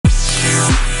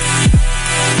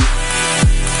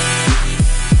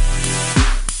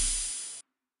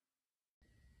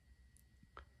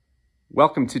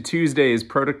Welcome to Tuesday's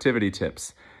Productivity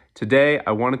Tips. Today,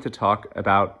 I wanted to talk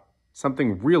about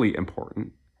something really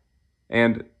important,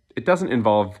 and it doesn't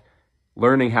involve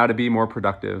learning how to be more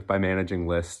productive by managing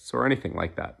lists or anything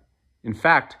like that. In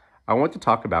fact, I want to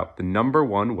talk about the number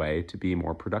one way to be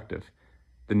more productive.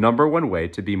 The number one way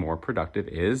to be more productive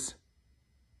is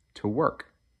to work.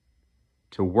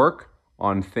 To work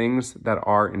on things that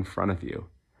are in front of you.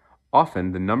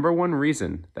 Often, the number one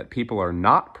reason that people are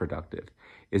not productive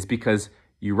is because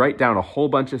you write down a whole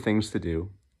bunch of things to do,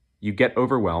 you get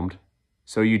overwhelmed,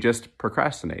 so you just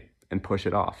procrastinate and push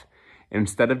it off.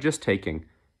 Instead of just taking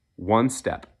one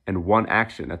step and one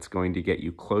action that's going to get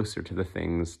you closer to the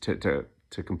things, to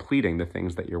completing the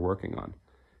things that you're working on.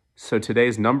 So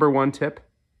today's number one tip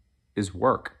is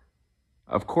work.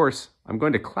 Of course, I'm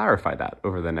going to clarify that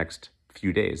over the next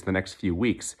few days, the next few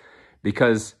weeks,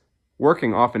 because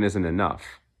working often isn't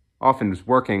enough. Often it's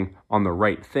working on the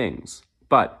right things.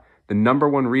 But the number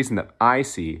one reason that I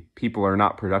see people are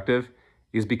not productive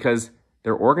is because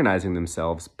they're organizing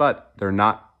themselves, but they're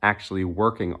not actually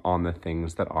working on the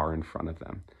things that are in front of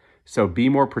them. So be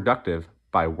more productive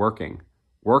by working.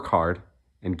 Work hard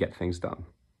and get things done.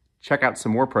 Check out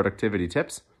some more productivity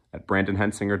tips at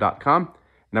brandonhensinger.com,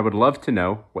 and I would love to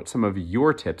know what some of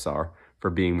your tips are for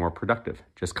being more productive.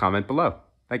 Just comment below.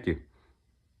 Thank you.